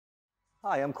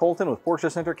Hi, I'm Colton with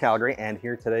Porsche Center Calgary, and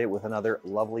here today with another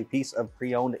lovely piece of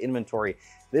pre-owned inventory.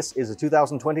 This is a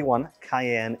 2021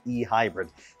 Cayenne E-Hybrid.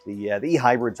 The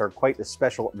E-Hybrids are quite a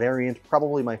special variant,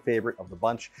 probably my favorite of the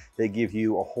bunch. They give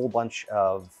you a whole bunch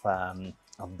of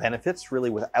benefits, really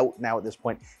without now at this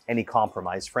point any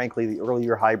compromise. Frankly, the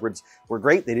earlier hybrids were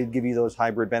great. They did give you those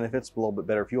hybrid benefits, a little bit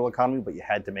better fuel economy, but you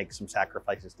had to make some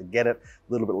sacrifices to get it.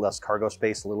 A little bit less cargo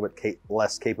space, a little bit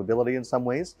less capability in some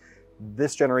ways.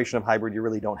 This generation of hybrid, you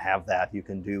really don't have that. You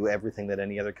can do everything that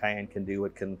any other Cayenne can do.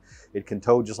 It can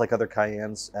tow just like other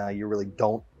Cayennes. You really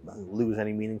don't lose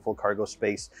any meaningful cargo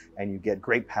space, and you get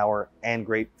great power and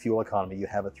great fuel economy. You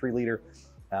have a 3-liter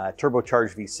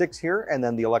turbocharged V6 here, and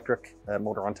then the electric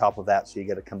motor on top of that. So you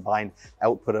get a combined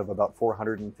output of about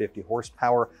 450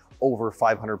 horsepower, over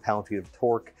 500 pound-feet of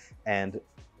torque, and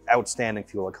outstanding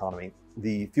fuel economy.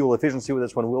 The fuel efficiency with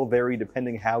this one will vary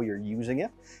depending how you're using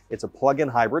it. It's a plug-in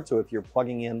hybrid, so if you're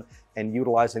plugging in and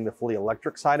utilizing the fully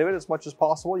electric side of it as much as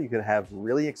possible, you can have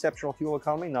really exceptional fuel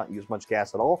economy, not use much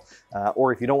gas at all.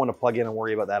 Or if you don't want to plug in and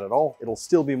worry about that at all, it'll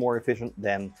still be more efficient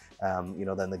than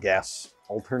than the gas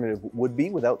alternative would be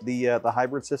without the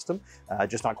hybrid system,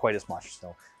 just not quite as much.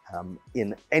 So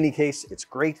in any case, it's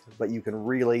great, but you can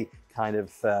really kind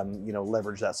of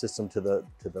leverage that system to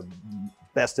the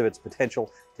best of its potential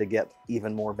to get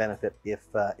even more benefit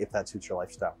if that suits your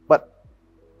lifestyle. But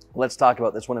let's talk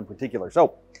about this one in particular.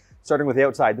 So starting with the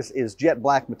outside, this is jet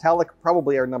black metallic,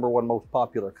 probably our #1 most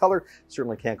popular color.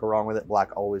 Certainly can't go wrong with it.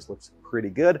 Black always looks pretty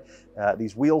good.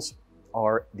 These wheels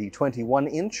are the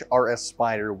 21-inch RS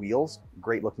Spider wheels.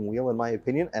 Great looking wheel in my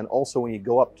opinion. And also when you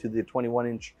go up to the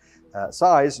 21-inch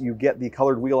size, you get the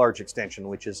colored wheel arch extension,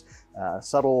 which is a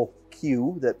subtle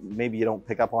cue that maybe you don't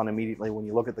pick up on immediately when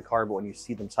you look at the car, but when you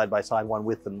see them side by side, one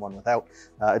with and one without,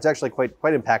 it's actually quite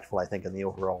impactful, I think, in the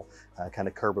overall kind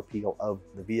of curb appeal of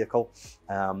the vehicle.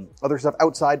 Other stuff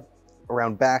outside,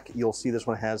 around back, you'll see this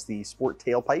one has the sport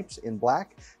tailpipes in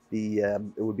black. It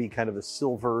would be kind of a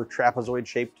silver trapezoid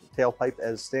shaped tailpipe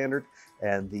as standard,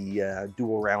 and the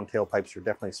dual round tailpipes are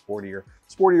definitely sportier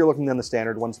looking than the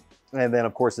standard ones. And then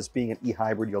of course, this being an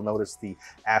e-hybrid, you'll notice the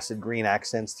acid green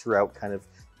accents throughout, kind of,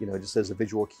 just as a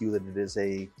visual cue that it is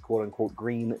a quote unquote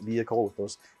green vehicle with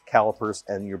those calipers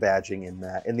and your badging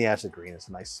in the acid green. It's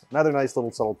another nice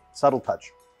little subtle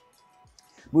touch.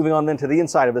 Moving on then to the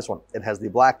inside of this one, it has the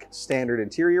black standard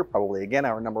interior, probably again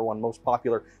our #1 most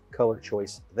popular color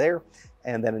choice there.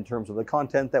 And then in terms of the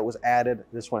content that was added,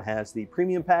 this one has the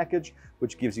premium package,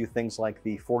 which gives you things like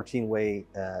the 14-way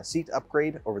seat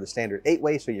upgrade over the standard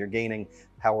 8-way, so you're gaining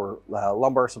power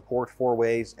lumbar support 4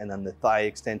 ways, and then the thigh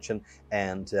extension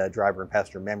and driver and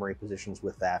passenger memory positions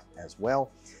with that as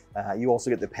well. You also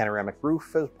get the panoramic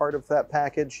roof as part of that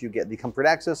package. You get the comfort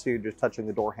access, so you're just touching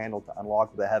the door handle to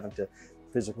unlock without having to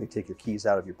physically take your keys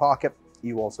out of your pocket.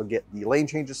 You also get the lane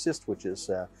change assist, which is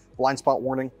blind spot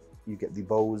warning. You get the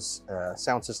Bose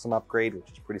sound system upgrade,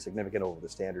 which is pretty significant over the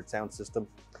standard sound system.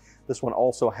 This one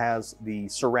also has the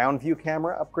surround view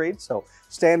camera upgrade. So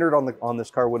standard on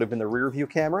this car would have been the rear view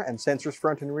camera and sensors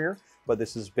front and rear, but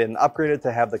this has been upgraded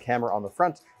to have the camera on the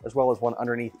front as well as one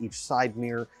underneath each side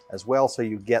mirror as well. So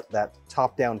you get that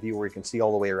top-down view where you can see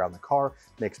all the way around the car.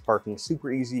 Makes parking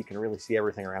super easy. You can really see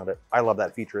everything around it. I love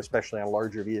that feature, especially on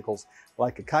larger vehicles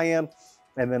like a Cayenne.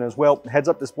 And then as well,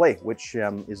 heads-up display, which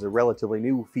is a relatively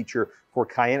new feature for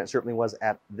Cayenne. It certainly was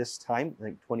at this time. I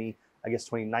think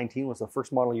 2019 was the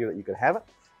first model year that you could have it.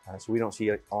 So we don't see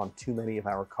it on too many of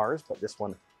our cars, but this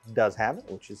one does have it,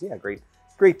 which is, yeah,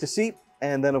 great to see.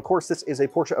 And then of course, this is a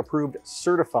Porsche approved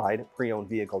certified pre-owned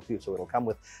vehicle too. So it'll come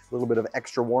with a little bit of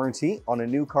extra warranty. On a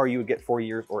new car, you would get 4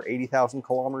 years or 80,000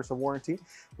 kilometers of warranty.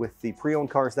 With the pre-owned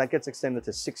cars, that gets extended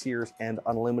to 6 years and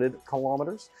unlimited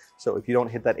kilometers. So if you don't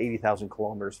hit that 80,000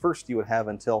 kilometers first, you would have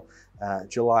until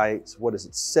July,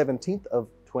 17th of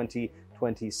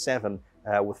 2027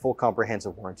 with full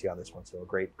comprehensive warranty on this one. So a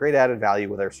great added value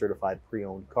with our certified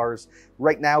pre-owned cars.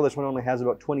 Right now, this one only has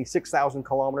about 26,000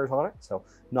 kilometers on it, so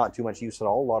not too much use at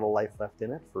all. A lot of life left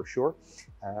in it for sure.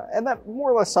 And that more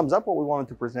or less sums up what we wanted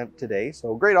to present today.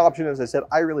 So great option, as I said.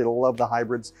 I really love the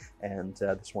hybrids, and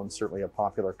this one's certainly a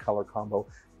popular color combo,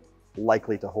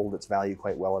 likely to hold its value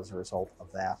quite well as a result of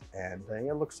that. And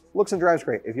it looks and drives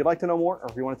great. If you'd like to know more, or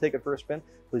if you want to take it for a spin,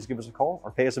 please give us a call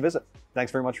or pay us a visit.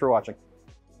 Thanks very much for watching.